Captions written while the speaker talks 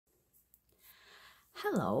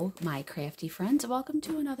Hello, my crafty friends. Welcome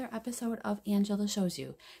to another episode of Angela Shows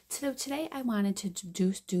You. So today I wanted to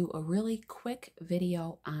do a really quick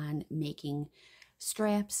video on making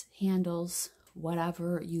straps, handles,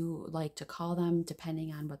 whatever you like to call them,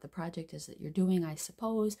 depending on what the project is that you're doing, I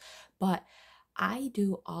suppose. But I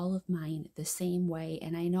do all of mine the same way,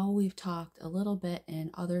 and I know we've talked a little bit in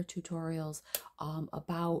other tutorials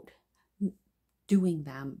about doing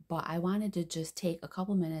them, but I wanted to just take a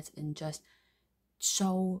couple minutes and just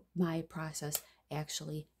show my process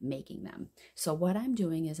actually making them. So what I'm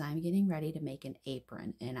doing is I'm getting ready to make an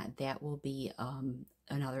apron, and that will be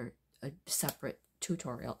another separate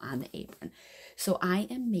tutorial on the apron. So I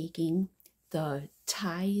am making the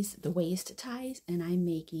ties, the waist ties, and I'm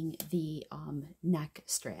making the neck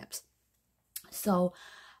straps. So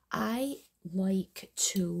I like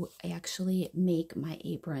to actually make my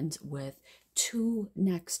aprons with 2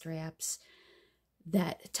 neck straps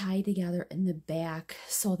that tie together in the back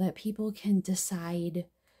so that people can decide,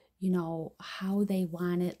 how they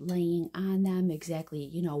want it laying on them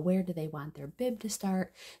exactly, where do they want their bib to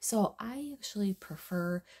start. So I actually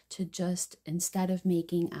prefer to just, instead of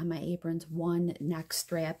making on my aprons one neck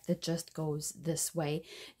strap that just goes this way,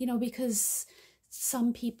 because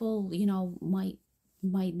some people, might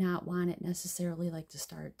not want it necessarily like to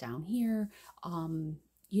start down here,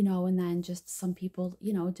 and then just some people,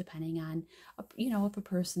 depending on, if a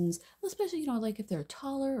person's, especially, like if they're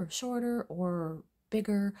taller or shorter or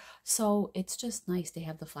bigger. So it's just nice to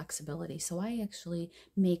have the flexibility. So I actually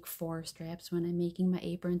make 4 straps when I'm making my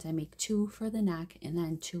aprons. I make 2 for the neck and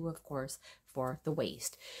then 2, of course, for the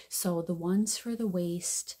waist. So the ones for the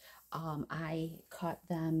waist, I cut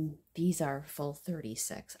them, these are full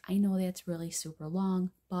 36. I know that's really super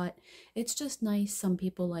long, but it's just nice. Some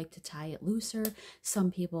people like to tie it looser.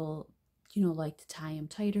 Some people, like to tie them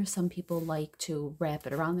tighter. Some people like to wrap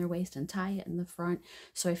it around their waist and tie it in the front.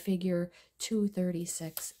 So I figure 2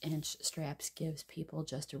 36-inch straps gives people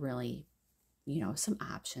just a really, some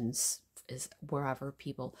options is wherever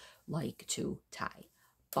people like to tie.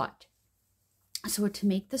 But so to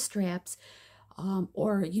make the straps,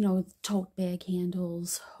 or tote bag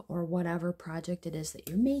handles or whatever project it is that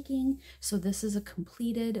you're making. So this is a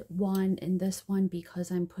completed one, and this one, because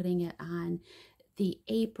I'm putting it on the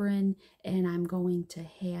apron and I'm going to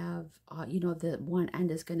have the one end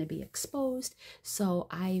is going to be exposed. So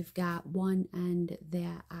I've got one end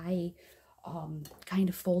that I kind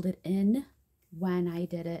of folded in when I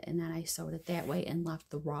did it, and then I sewed it that way and left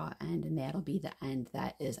the raw end, and that'll be the end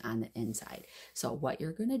that is on the inside. So what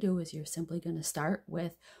you're going to do is you're simply going to start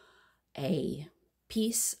with a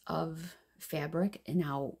piece of fabric, and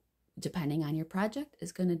now depending on your project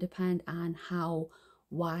is going to depend on how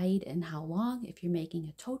wide and how long. If you're making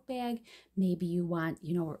a tote bag, maybe you want,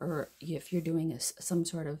 or if you're doing some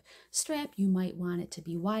sort of strap, you might want it to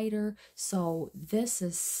be wider. So this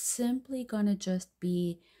is simply going to just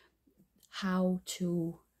be how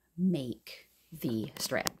to make the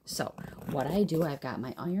strap. So what I do, I've got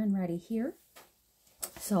my iron ready here.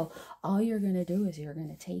 So all you're going to do is you're going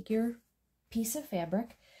to take your piece of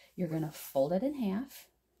fabric, you're going to fold it in half.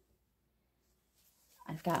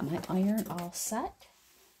 I've got my iron all set.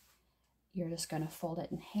 You're just going to fold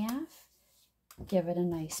it in half, give it a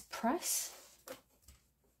nice press.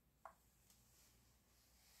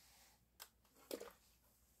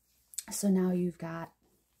 So now you've got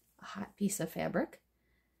a hot piece of fabric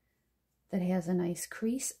that has a nice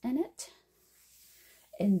crease in it,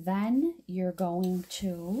 and then you're going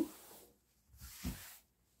to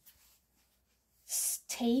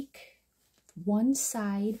take one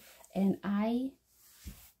side and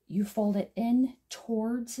you fold it in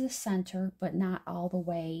towards the center, but not all the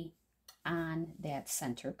way on that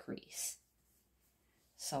center crease.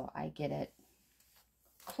 So I get it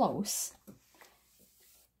close,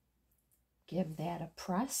 give that a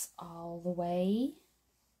press all the way.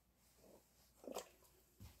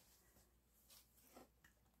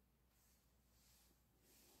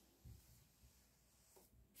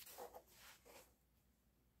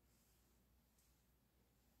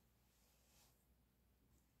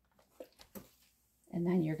 And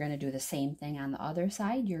then you're going to do the same thing on the other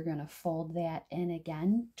side. You're going to fold that in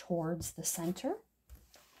again towards the center.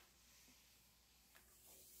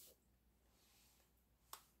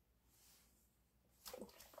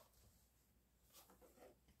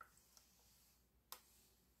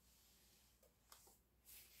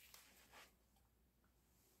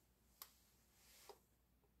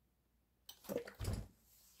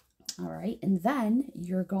 All right, and then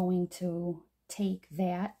you're going to take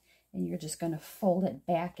that and you're just going to fold it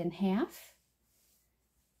back in half.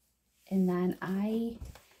 And then I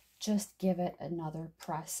just give it another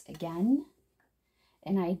press again.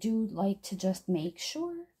 And I do like to just make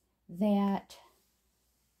sure that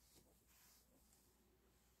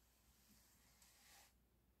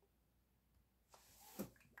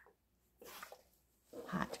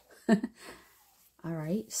hot. All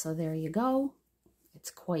right, so there you go.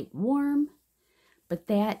 It's quite warm, but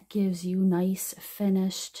that gives you nice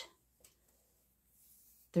finished.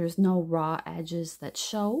 There's no raw edges that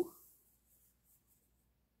show.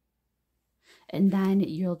 And then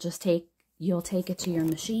you'll take it to your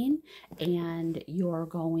machine, and you're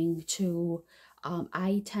going to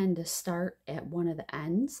I tend to start at one of the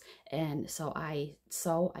ends, and so I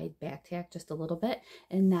back tack just a little bit,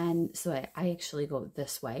 and then so I actually go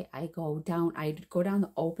this way. I go down the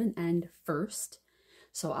open end first.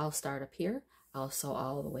 So I'll start up here, I'll sew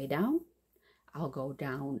all the way down, I'll go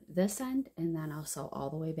down this end, and then I'll sew all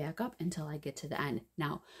the way back up until I get to the end.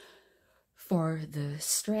 Now, for the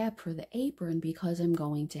strap for the apron, because I'm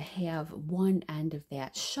going to have one end of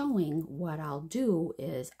that showing, what I'll do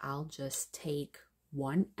is I'll just take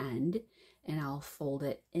one end and I'll fold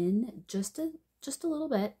it in just a little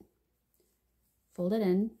bit. Fold it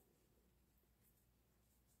in.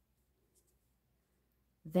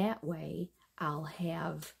 That way I'll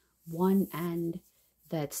have one end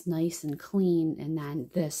that's nice and clean, and then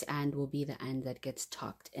this end will be the end that gets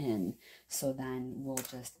tucked in. So then we'll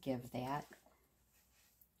just give that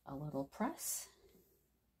a little press.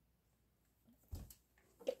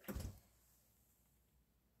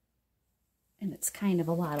 And it's kind of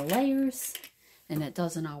a lot of layers, and it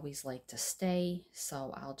doesn't always like to stay,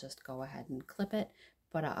 so I'll just go ahead and clip it.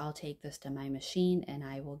 But I'll take this to my machine, and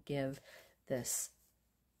I will give this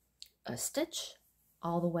a stitch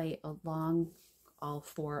all the way along all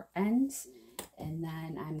four ends, and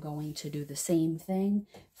then I'm going to do the same thing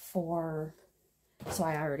for, so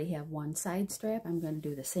I already have one side strap. I'm going to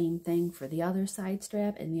do the same thing for the other side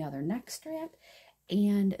strap and the other neck strap.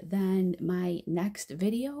 And then my next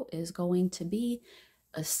video is going to be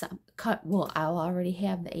a cut. Well, I'll already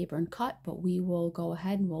have the apron cut, but we will go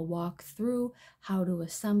ahead and we'll walk through how to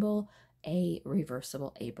assemble a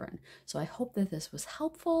reversible apron. So I hope that this was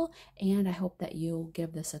helpful, and I hope that you'll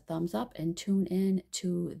give this a thumbs up and tune in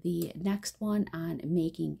to the next one on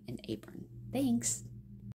making an apron. Thanks.